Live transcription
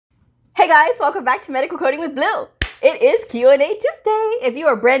Hey guys, welcome back to Medical Coding with Blue. It is Q&A Tuesday. If you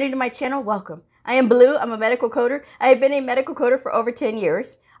are brand new to my channel, welcome. I am Blue. I'm a medical coder. I have been a medical coder for over 10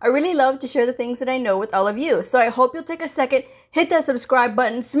 years. I really love to share the things that I know with all of you. So I hope you'll take a second, hit that subscribe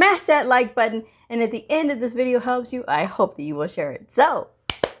button, smash that like button, and at the end of this video helps you, I hope that you will share it. So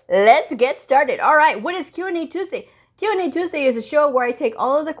let's get started. All right, what is Q&A Tuesday? Q&A Tuesday is a show where I take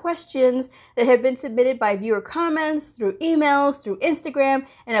all of the questions that have been submitted by viewer comments, through emails, through Instagram,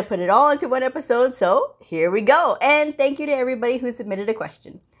 and I put it all into one episode. So here we go. And thank you to everybody who submitted a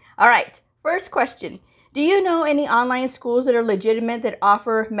question. All right, first question. Do you know any online schools that are legitimate that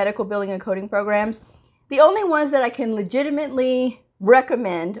offer medical billing and coding programs? The only ones that I can legitimately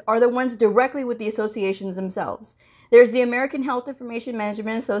recommend are the ones directly with the associations themselves. There's the American Health Information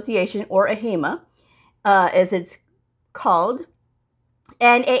Management Association, or AHIMA, as it's called,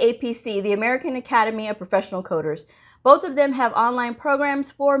 and AAPC, the American Academy of Professional Coders. Both of them have online programs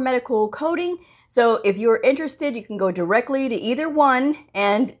for medical coding. So if you're interested, you can go directly to either one,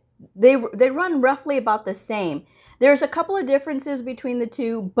 and they run roughly about the same. There's a couple of differences between the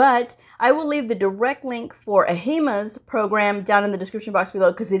two, but I will leave the direct link for AHIMA's program down in the description box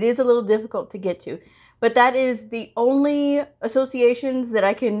below because it is a little difficult to get to. But that is the only associations that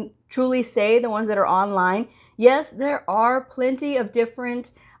I can truly say, the ones that are online. Yes, there are plenty of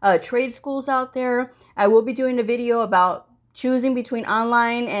different trade schools out there. I will be doing a video about choosing between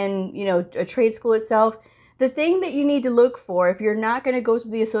online and, a trade school itself. The thing that you need to look for, if you're not going to go to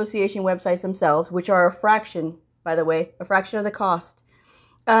the association websites themselves, which are a fraction, by the way, a fraction of the cost.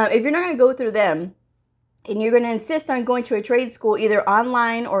 If you're not going to go through them and you're going to insist on going to a trade school either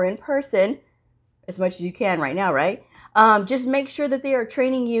online or in person, as much as you can right now, right? Just make sure that they are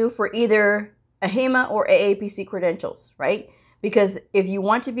training you for either AHIMA or AAPC credentials, right? Because if you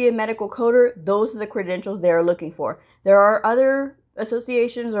want to be a medical coder, those are the credentials they are looking for. There are other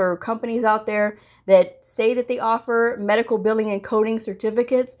associations or companies out there that say that they offer medical billing and coding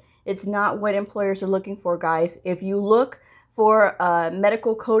certificates. It's not what employers are looking for, guys. If you look for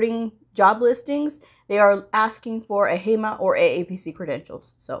medical coding job listings, they are asking for AHIMA or AAPC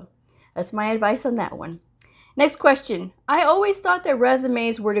credentials. So that's my advice on that one. Next question. I always thought that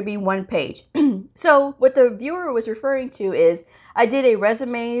resumes were to be one page. So what the viewer was referring to is I did a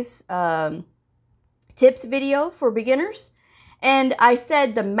resumes tips video for beginners, and I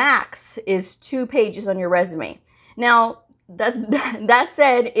said the max is 2 pages on your resume. Now, that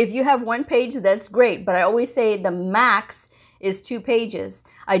said, if you have 1 page, that's great, but I always say the max is 2 pages.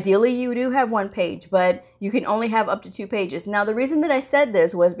 Ideally, you do have 1 page, but you can only have up to 2 pages. Now, the reason that I said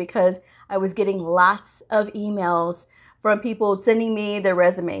this was because I was getting lots of emails from people sending me their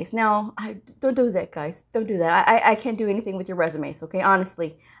resumes. Now, don't do that, guys. Don't do that. I can't do anything with your resumes, okay?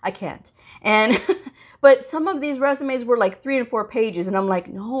 Honestly, I can't. And but some of these resumes were like 3 and 4 pages, and I'm like,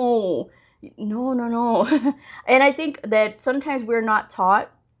 no. And I think that sometimes we're not taught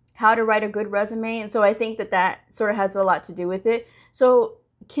how to write a good resume, and so I think that sort of has a lot to do with it. So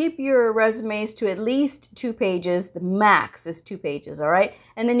keep your resumes to at least 2 pages. The max is 2 pages, all right?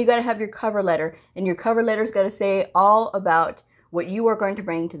 And then you got to have your cover letter, and your cover letter's got to say all about what you are going to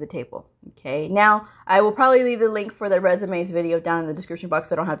bring to the table, okay? Now, I will probably leave the link for the resumes video down in the description box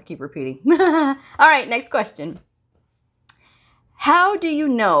so I don't have to keep repeating. All right, next question. How do you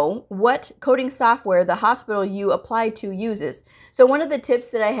know what coding software the hospital you apply to uses? So one of the tips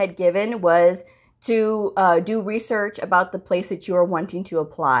that I had given was to do research about the place that you are wanting to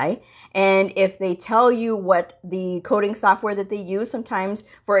apply. And if they tell you what the coding software that they use, sometimes,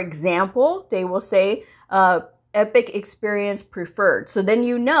 for example, they will say Epic Experience Preferred. So then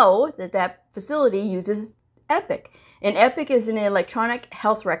you know that that facility uses Epic. And Epic is an electronic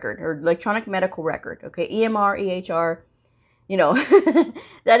health record or electronic medical record, okay? EMR, EHR.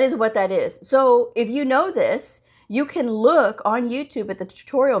 That is what that is. So if you know this, you can look on YouTube at the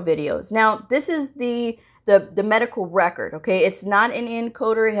tutorial videos. Now, this is the medical record, okay? It's not an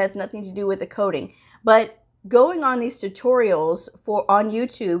encoder. It has nothing to do with the coding. But going on these tutorials on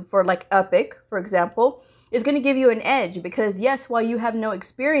YouTube for like Epic, for example, is going to give you an edge because, yes, while you have no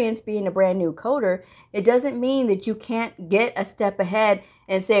experience being a brand new coder, it doesn't mean that you can't get a step ahead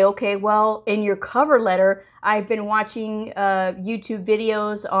and say, okay, well, in your cover letter, I've been watching YouTube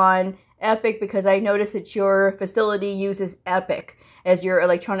videos on Epic because I noticed that your facility uses Epic as your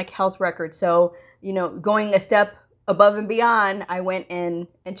electronic health record. So, going a step above and beyond, I went in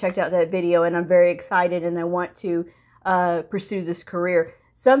and checked out that video, and I'm very excited and I want to pursue this career.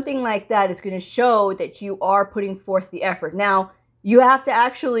 Something like that is going to show that you are putting forth the effort. Now, you have to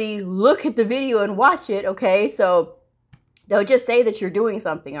actually look at the video and watch it, okay? So don't just say that you're doing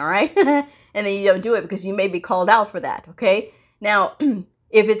something, all right? And then you don't do it because you may be called out for that, okay? Now,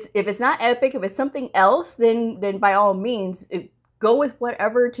 If it's not epic, if it's something else, then by all means, go with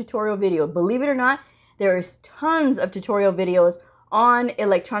whatever tutorial video. Believe it or not, there's tons of tutorial videos on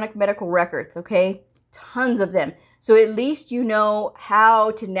electronic medical records, okay? Tons of them. So at least you know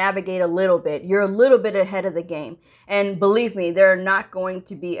how to navigate a little bit. You're a little bit ahead of the game. And believe me, they're not going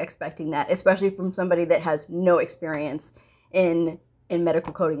to be expecting that, especially from somebody that has no experience in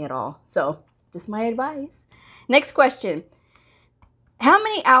medical coding at all. So just my advice. Next question. How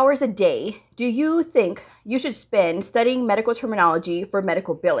many hours a day do you think you should spend studying medical terminology for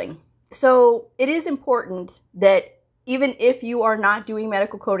medical billing? So it is important that even if you are not doing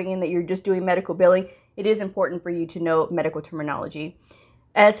medical coding and that you're just doing medical billing, it is important for you to know medical terminology.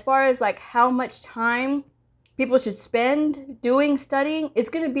 As far as like how much time people should spend doing studying, it's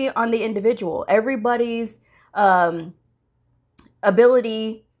going to be on the individual. Everybody's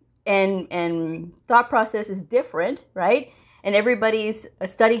ability and thought process is different, right? And everybody's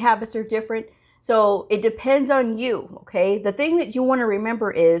study habits are different. So it depends on you, okay? The thing that you want to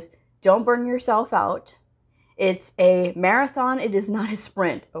remember is don't burn yourself out. It's a marathon. It is not a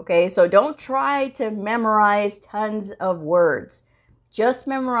sprint, okay? So don't try to memorize tons of words. Just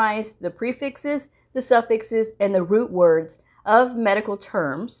memorize the prefixes, the suffixes, and the root words of medical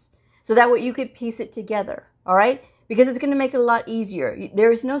terms so that way you could piece it together, all right? Because it's going to make it a lot easier.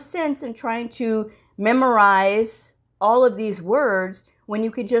 There is no sense in trying to memorize all of these words when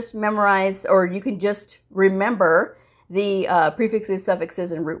you can just memorize or you can just remember the prefixes,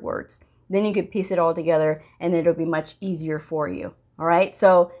 suffixes, and root words. Then you can piece it all together and it'll be much easier for you. All right.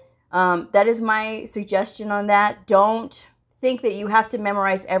 So that is my suggestion on that. Don't think that you have to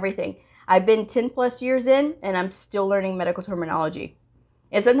memorize everything. I've been 10 plus years in and I'm still learning medical terminology.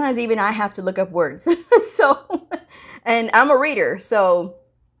 And sometimes even I have to look up words. And I'm a reader. So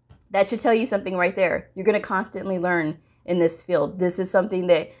that should tell you something right there. You're going to constantly learn in this field. This is something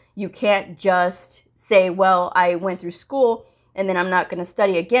that you can't just say, well, I went through school and then I'm not going to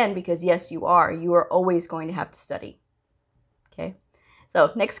study again, because yes, you are. You are always going to have to study. Okay.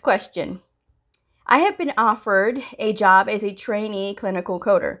 So next question. I have been offered a job as a trainee clinical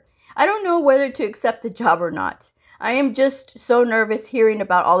coder. I don't know whether to accept the job or not. I am just so nervous hearing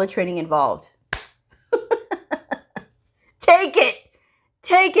about all the training involved. Take it.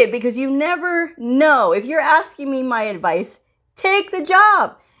 Take it, because you never know. If you're asking me my advice, take the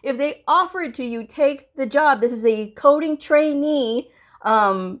job. If they offer it to you, take the job. This is a coding trainee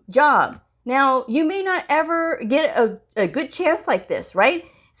job. Now, you may not ever get a good chance like this, right?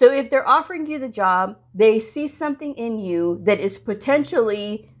 So if they're offering you the job, they see something in you that is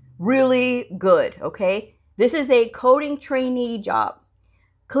potentially really good, okay? This is a coding trainee job.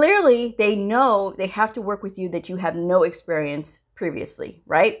 Clearly, they know they have to work with you that you have no experience previously,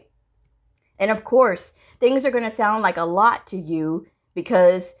 right? And of course, things are going to sound like a lot to you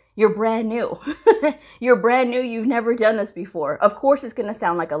because you're brand new. You're brand new. You've never done this before. Of course, it's going to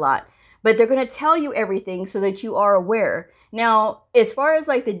sound like a lot, but they're going to tell you everything so that you are aware. Now, as far as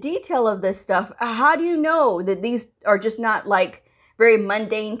like the detail of this stuff, how do you know that these are just not like very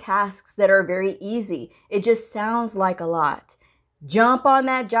mundane tasks that are very easy? It just sounds like a lot. Jump on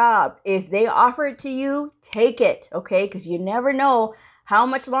that job. If they offer it to you, take it, okay? Because you never know how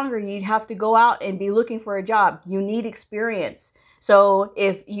much longer you'd have to go out and be looking for a job. You need experience. So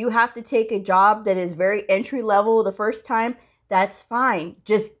if you have to take a job that is very entry level the first time, that's fine.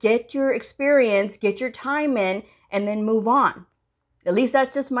 Just get your experience, get your time in, and then move on. At least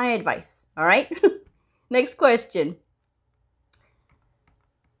that's just my advice, all right? Next question.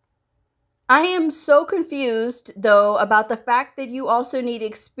 I am so confused, though, about the fact that you also need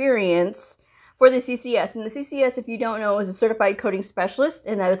experience for the CCS. And the CCS, if you don't know, is a Certified Coding Specialist,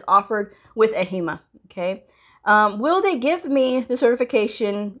 and that is offered with AHIMA, okay? Will they give me the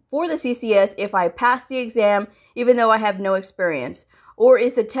certification for the CCS if I pass the exam, even though I have no experience? Or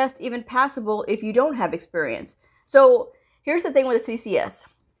is the test even passable if you don't have experience? So here's the thing with the CCS.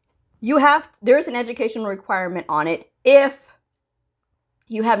 There's an educational requirement on it if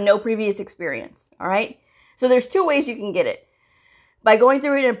you have no previous experience, all right? So there's two ways you can get it. By going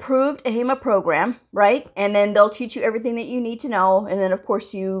through an approved AHIMA program, right? And then they'll teach you everything that you need to know. And then, of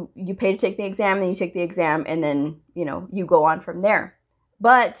course, you pay to take the exam, and you take the exam, and then, you go on from there.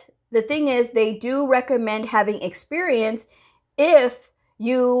 But the thing is, they do recommend having experience if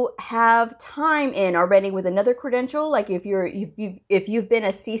you have time in already with another credential, like if you've been a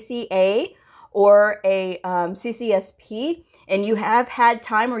CCA or a CCSP, and you have had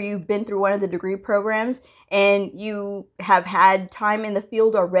time, or you've been through one of the degree programs, and you have had time in the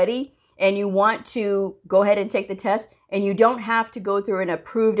field already, and you want to go ahead and take the test, And you don't have to go through an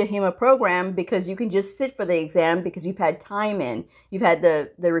approved AHIMA program because you can just sit for the exam because you've had time in. You've had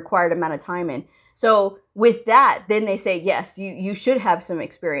the required amount of time in. So with that, then they say, yes, you should have some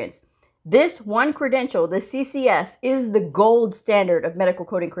experience. This one credential, the CCS, is the gold standard of medical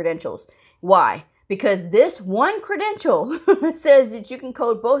coding credentials. Why? Because this one credential says that you can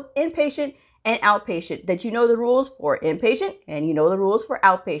code both inpatient and outpatient, that you know the rules for inpatient and you know the rules for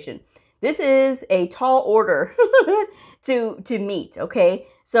outpatient. This is a tall order to meet, okay?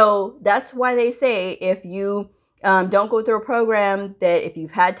 So that's why they say if you don't go through a program, that if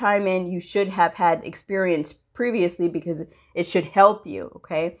you've had time in, you should have had experience previously because it should help you,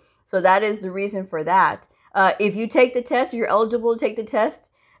 okay? So that is the reason for that. If you take the test, you're eligible to take the test,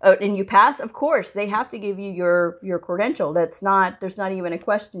 and you pass, of course, they have to give you your credential. There's not even a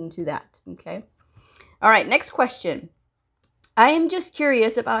question to that, okay? All right, next question. I am just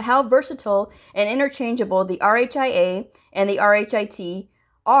curious about how versatile and interchangeable the RHIA and the RHIT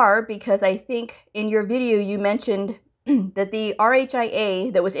are, because I think in your video you mentioned that the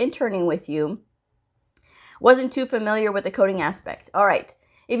RHIA that was interning with you wasn't too familiar with the coding aspect. All right.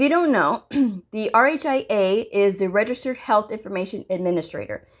 If you don't know, the RHIA is the Registered Health Information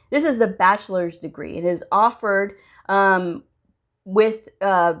Administrator. This is the bachelor's degree. It is offered with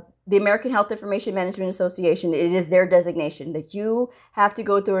the American Health Information Management Association. It is their designation that you have to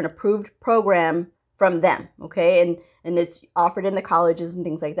go through an approved program from them, okay? And it's offered in the colleges and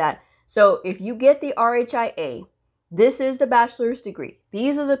things like that. So if you get the RHIA, this is the bachelor's degree.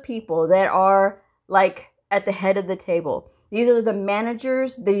 These are the people that are like at the head of the table. These are the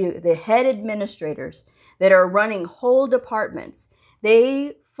managers, the head administrators that are running whole departments.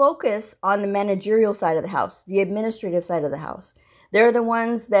 They focus on the managerial side of the house, the administrative side of the house. They're the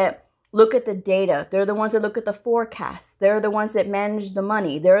ones that look at the data. They're the ones that look at the forecasts. They're the ones that manage the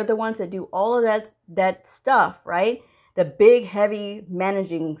money. They're the ones that do all of that stuff, right? The big, heavy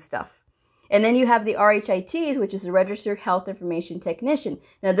managing stuff. And then you have the RHITs, which is the Registered Health Information Technician.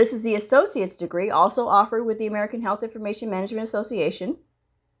 Now, this is the associate's degree, also offered with the American Health Information Management Association.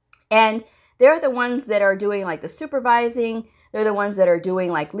 And they're the ones that are doing like the supervising. They're the ones that are doing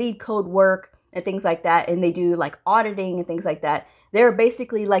like lead code work and things like that. And they do like auditing and things like that. They're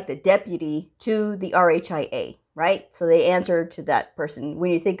basically like the deputy to the RHIA, right? So they answer to that person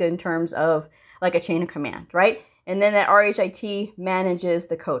when you think in terms of like a chain of command, right? And then that RHIT manages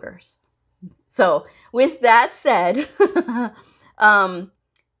the coders. So with that said,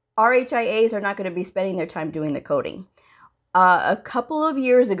 RHIAs are not going to be spending their time doing the coding. A couple of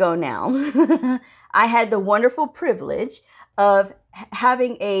years ago now, I had the wonderful privilege of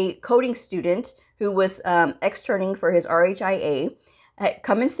having a coding student who was externing for his RHIA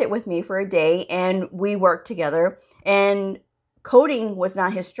come and sit with me for a day, and we worked together. And coding was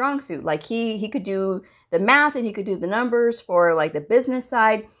not his strong suit. Like he could do the math and he could do the numbers for like the business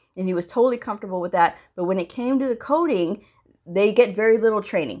side, and he was totally comfortable with that. But when it came to the coding, they get very little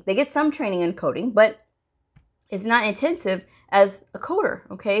training. They get some training in coding, but it's not intensive as a coder,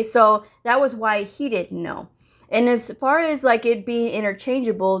 okay? So that was why he didn't know. And as far as like it being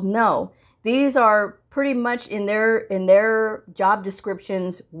interchangeable, no. These are pretty much in their job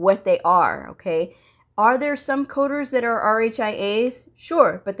descriptions what they are, okay? Are there some coders that are RHIAs?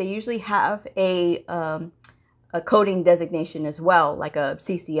 Sure, but they usually have a coding designation as well, like a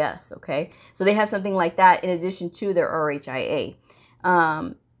CCS, okay? So they have something like that in addition to their RHIA.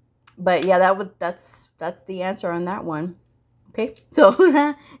 But yeah, that's the answer on that one. Okay,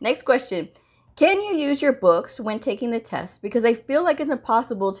 so next question. Can you use your books when taking the test? Because I feel like it's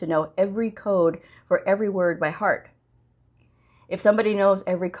impossible to know every code for every word by heart. If somebody knows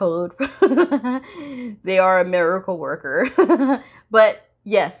every code, they are a miracle worker. But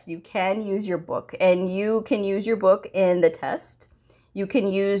yes, you can use your book, and you can use your book in the test. You can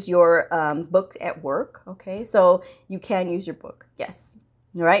use your book at work, okay? So you can use your book, yes.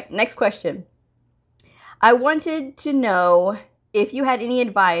 All right, next question. I wanted to know if you had any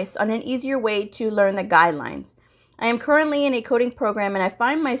advice on an easier way to learn the guidelines. I am currently in a coding program, and I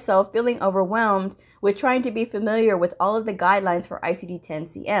find myself feeling overwhelmed with trying to be familiar with all of the guidelines for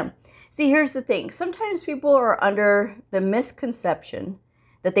ICD-10-CM. See, here's the thing. Sometimes people are under the misconception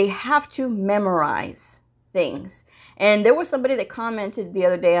that they have to memorize things. And there was somebody that commented the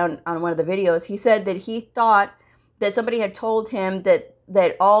other day on one of the videos. He said that he thought that somebody had told him that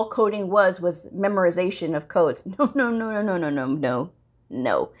all coding was memorization of codes.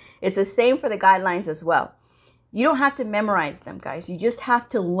 No. It's the same for the guidelines as well. You don't have to memorize them, guys. You just have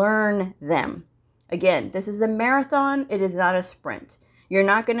to learn them. Again, this is a marathon. It is not a sprint. You're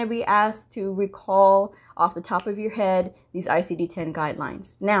not going to be asked to recall off the top of your head these ICD-10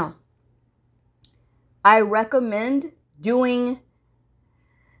 guidelines. Now, I recommend doing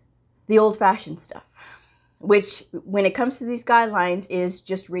the old-fashioned stuff, which when it comes to these guidelines is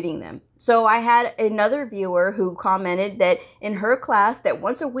just reading them. So I had another viewer who commented that in her class that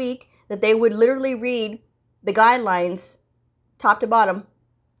once a week that they would literally read the guidelines top to bottom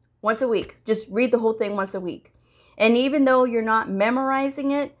once a week. Just read the whole thing once a week. And even though you're not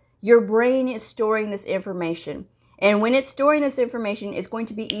memorizing it, your brain is storing this information. And when it's storing this information, it's going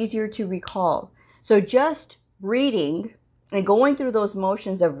to be easier to recall. So just reading and going through those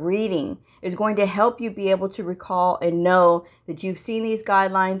motions of reading is going to help you be able to recall and know that you've seen these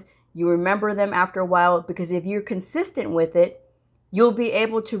guidelines, you remember them after a while, because if you're consistent with it, you'll be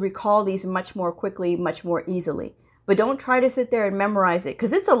able to recall these much more quickly, much more easily. But don't try to sit there and memorize it,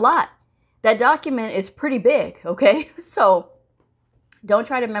 because it's a lot. That document is pretty big, okay? So don't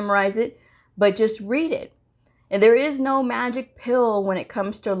try to memorize it, but just read it. And there is no magic pill when it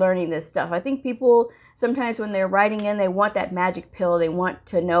comes to learning this stuff. I think people sometimes when they're writing in, they want that magic pill. They want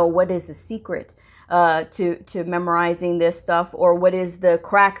to know what is the secret to memorizing this stuff, or what is the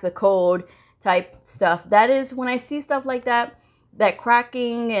crack the code type stuff. That is when I see stuff like that, that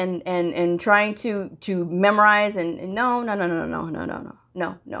cracking and trying to memorize and no.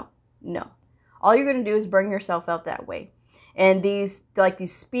 All you're going to do is burn yourself out that way. And these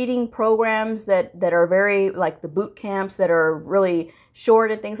speeding programs that are very, like the boot camps that are really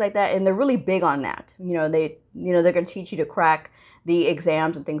short and things like that, and they're really big on that. They're going to teach you to crack the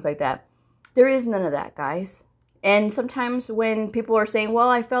exams and things like that. There is none of that, guys. And sometimes when people are saying, well,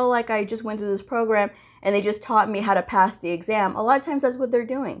 I felt like I just went through this program and they just taught me how to pass the exam, a lot of times that's what they're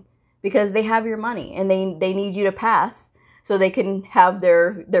doing, because they have your money and they need you to pass so they can have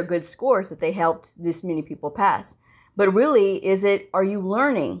their good scores that they helped this many people pass. But really, are you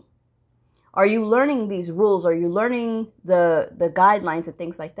learning? Are you learning these rules? Are you learning the guidelines and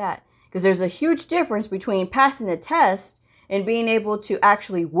things like that? Because there's a huge difference between passing the test and being able to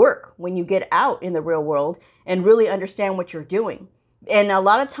actually work when you get out in the real world and really understand what you're doing. And a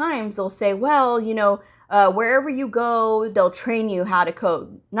lot of times they'll say, well, wherever you go, they'll train you how to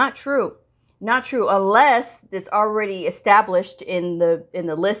code. Not true. Not true, unless it's already established in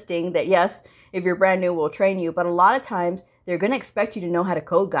the listing that yes, if you're brand new, we'll train you. But a lot of times they're going to expect you to know how to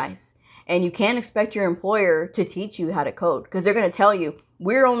code, guys. And you can't expect your employer to teach you how to code, because they're going to tell you,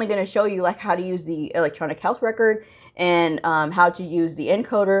 we're only going to show you like how to use the electronic health record and how to use the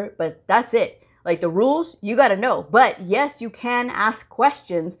encoder. But that's it. Like the rules, you got to know. But yes, you can ask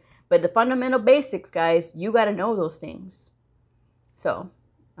questions. But the fundamental basics, guys, you got to know those things. So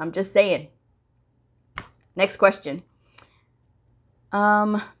I'm just saying. Next question.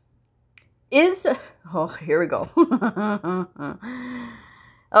 Oh, here we go.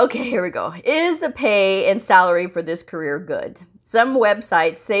 Okay, here we go. Is the pay and salary for this career good? Some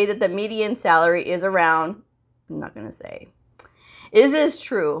websites say that the median salary is around, I'm not going to say. Is this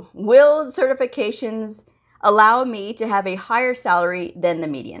true? Will certifications allow me to have a higher salary than the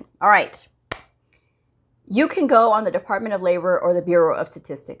median? All right. You can go on the Department of Labor or the Bureau of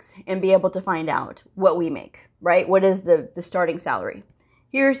Statistics and be able to find out what we make, right? What is the starting salary?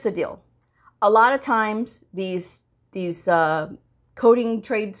 Here's the deal. A lot of times these coding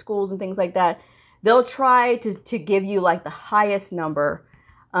trade schools and things like that, they'll try to give you like the highest number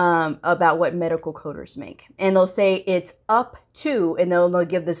about what medical coders make. And they'll say it's up to, and they'll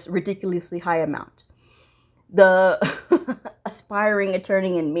give this ridiculously high amount. The aspiring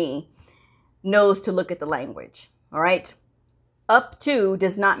attorney in me knows to look at the language, all right? Up to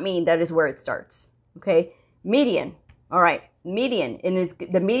does not mean that is where it starts, okay? Median, all right, median. And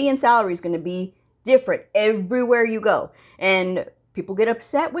the median salary is going to be different everywhere you go. And people get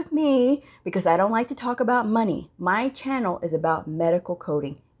upset with me because I don't like to talk about money. My channel is about medical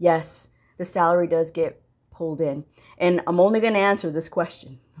coding. Yes, the salary does get pulled in. And I'm only going to answer this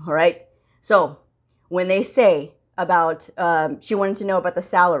question, all right? So when they say about, she wanted to know about the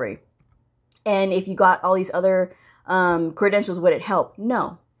salary, and if you got all these other credentials, would it help?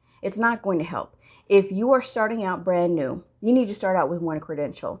 No, it's not going to help. If you are starting out brand new, you need to start out with one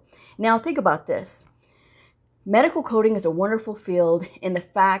credential. Now think about this. Medical coding is a wonderful field in the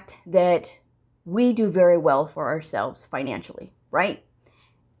fact that we do very well for ourselves financially, right?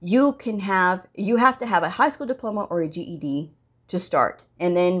 You have to have a high school diploma or a GED to start.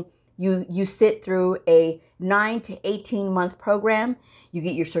 And then you sit through a 9 to 18 month program, you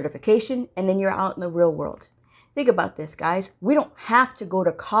get your certification, and then you're out in the real world. Think about this, guys. We don't have to go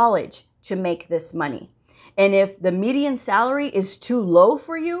to college to make this money. And if the median salary is too low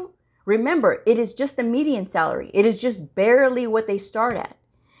for you, remember, it is just the median salary. It is just barely what they start at.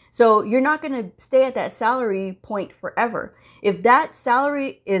 So you're not going to stay at that salary point forever. If that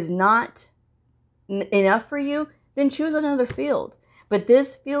salary is not enough for you, then choose another field. But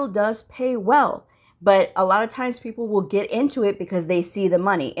this field does pay well. But a lot of times people will get into it because they see the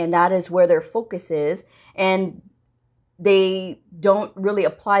money, and that is where their focus is. And they don't really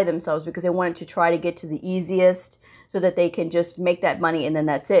apply themselves because they want to try to get to the easiest so that they can just make that money, and then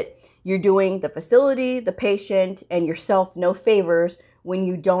that's it. You're doing the facility, the patient, and yourself no favors when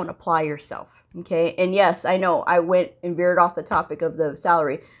you don't apply yourself. Okay. And yes, I know I went and veered off the topic of the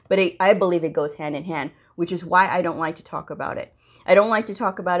salary, but I believe it goes hand in hand, which is why I don't like to talk about it. I don't like to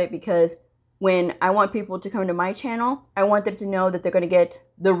talk about it because when I want people to come to my channel, I want them to know that they're going to get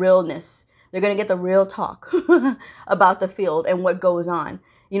the realness. They're going to get the real talk about the field and what goes on.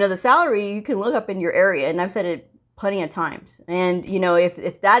 You know, the salary you can look up in your area, and I've said it plenty of times. And, you know,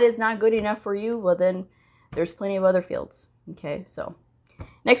 if that is not good enough for you, well, then there's plenty of other fields. Okay, so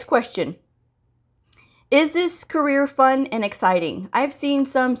next question. Is this career fun and exciting? I've seen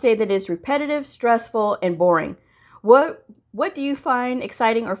some say that it's repetitive, stressful, and boring. What do you find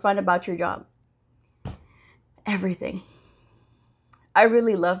exciting or fun about your job? Everything. I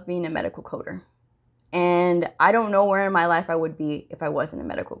really love being a medical coder. And I don't know where in my life I would be if I wasn't a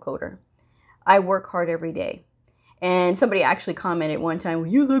medical coder. I work hard every day. And somebody actually commented one time,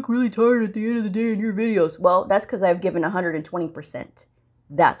 well, you look really tired at the end of the day in your videos. Well, that's because I've given 120%.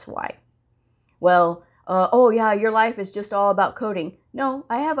 That's why. Well, oh yeah, your life is just all about coding. No,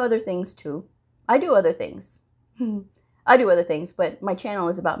 I have other things too. I do other things. I do other things, but my channel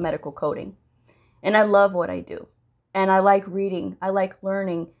is about medical coding. And I love what I do. And I like reading. I like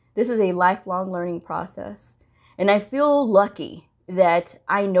learning. This is a lifelong learning process. And I feel lucky that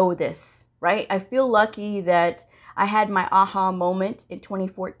I know this, right? I feel lucky that I had my aha moment in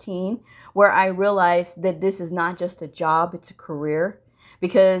 2014 where I realized that this is not just a job, it's a career.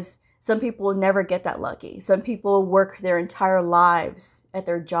 Because some people never get that lucky. Some people work their entire lives at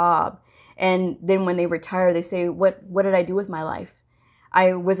their job. And then when they retire, they say, what did I do with my life?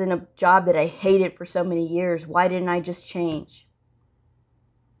 I was in a job that I hated for so many years. Why didn't I just change?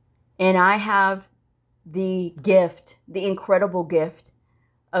 And I have the gift, the incredible gift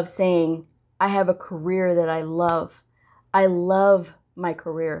of saying, I have a career that I love. I love my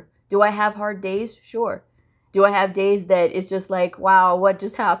career. Do I have hard days? Sure. Do I have days that it's just like, wow, what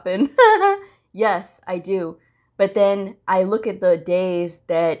just happened? Yes, I do. But then I look at the days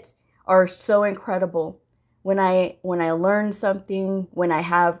that are so incredible. When I learn something, when I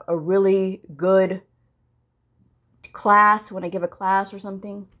have a really good class, when I give a class or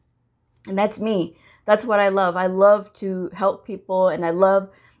something, and that's me. That's what I love. I love to help people, and I love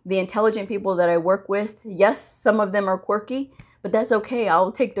the intelligent people that I work with. Yes, some of them are quirky, but that's okay.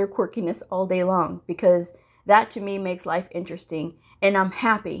 I'll take their quirkiness all day long because that to me makes life interesting, and I'm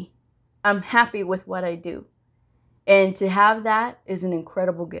happy. I'm happy with what I do. And to have that is an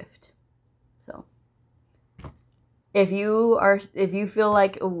incredible gift. So if you feel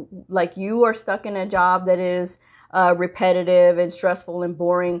like you are stuck in a job that is repetitive and stressful and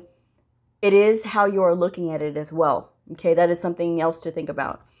boring, it is how you are looking at it as well. Okay, that is something else to think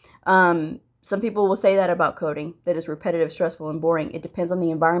about. Some people will say that about coding, that is repetitive, stressful, and boring. It depends on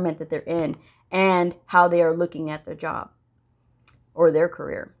the environment that they're in and how they are looking at their job or their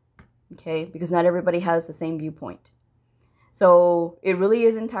career. Okay, because not everybody has the same viewpoint. So it really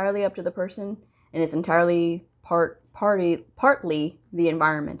is entirely up to the person, and it's entirely partly the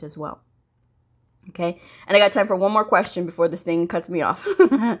environment as well. Okay, and I got time for one more question before this thing cuts me off.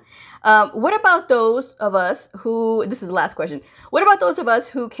 What about those of us who, this is the last question, what about those of us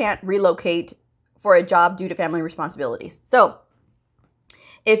who can't relocate for a job due to family responsibilities? So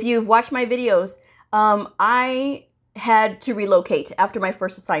if you've watched my videos, I had to relocate after my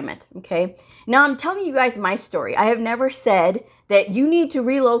first assignment. Okay, now I'm telling you guys my story. I have never said that you need to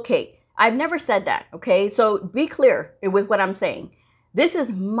relocate. I've never said that. Okay, so be clear with what I'm saying. This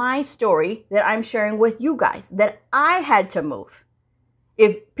is my story that I'm sharing with you guys, that I had to move.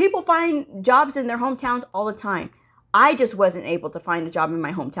 If people find jobs in their hometowns all the time, I just wasn't able to find a job in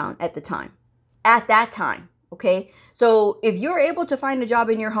my hometown at the time. At that time, okay? So if you're able to find a job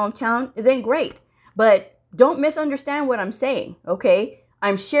in your hometown, then great. But don't misunderstand what I'm saying, okay?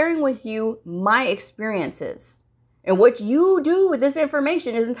 I'm sharing with you my experiences. And what you do with this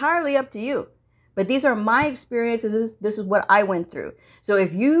information is entirely up to you. But these are my experiences. This is what I went through. So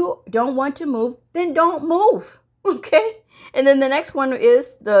if you don't want to move, then don't move. Okay? And then the next one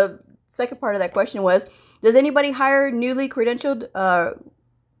is, the second part of that question was, does anybody hire newly credentialed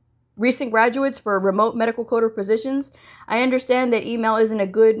recent graduates for remote medical coder positions? I understand that email isn't a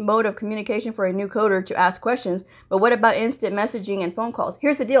good mode of communication for a new coder to ask questions, but what about instant messaging and phone calls?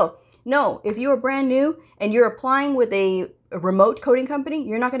 Here's the deal. No, if you are brand new and you're applying with a remote coding company,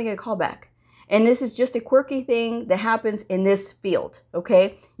 you're not going to get a call back. And this is just a quirky thing that happens in this field,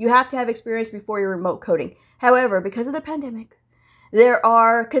 okay? You have to have experience before you're remote coding. However, because of the pandemic, there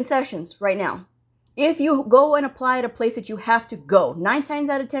are concessions right now. If you go and apply at a place that you have to go, 9 times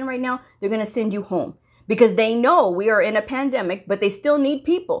out of 10 right now, they're going to send you home because they know we are in a pandemic, but they still need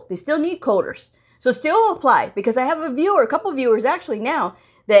people. They still need coders. So still apply, because I have a couple viewers actually now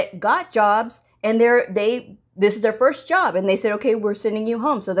that got jobs and this is their first job and they said, okay, we're sending you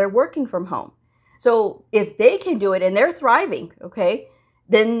home. So they're working from home. So if they can do it and they're thriving, okay,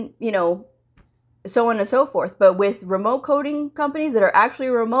 then, you know, so on and so forth. But with remote coding companies that are actually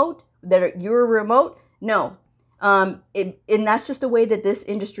remote, you're remote, no. And that's just the way that this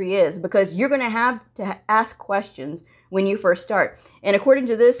industry is, because you're going to have to ask questions when you first start. And according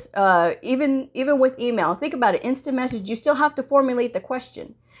to this, even with email, think about it, instant message, you still have to formulate the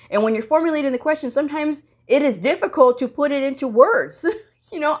question. And when you're formulating the question, sometimes it is difficult to put it into words.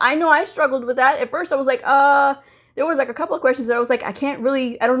 You know I struggled with that. At first I was like, there was like a couple of questions that I was like, I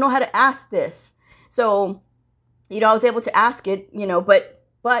don't know how to ask this. So, you know, I was able to ask it, you know,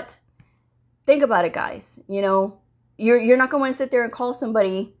 but think about it, guys. You know, you're not going to sit there and call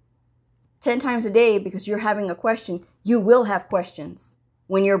somebody 10 times a day because you're having a question. You will have questions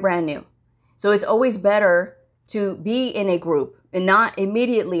when you're brand new. So it's always better to be in a group and not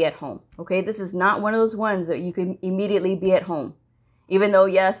immediately at home. Okay, this is not one of those ones that you can immediately be at home. Even though,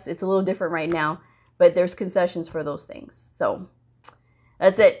 yes, it's a little different right now, but there's concessions for those things. So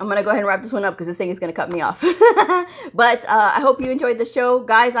that's it. I'm going to go ahead and wrap this one up because this thing is going to cut me off. But I hope you enjoyed the show.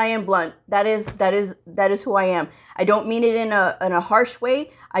 Guys, I am blunt. That is who I am. I don't mean it in a harsh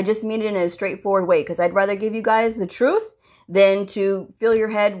way. I just mean it in a straightforward way, because I'd rather give you guys the truth than to fill your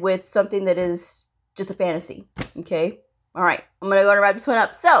head with something that is just a fantasy. Okay? All right. I'm going to go and wrap this one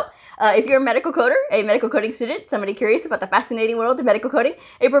up. So, if you're a medical coder, a medical coding student, somebody curious about the fascinating world of medical coding,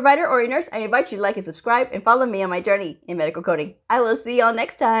 a provider or a nurse, I invite you to like and subscribe and follow me on my journey in medical coding. I will see y'all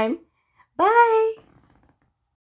next time. Bye.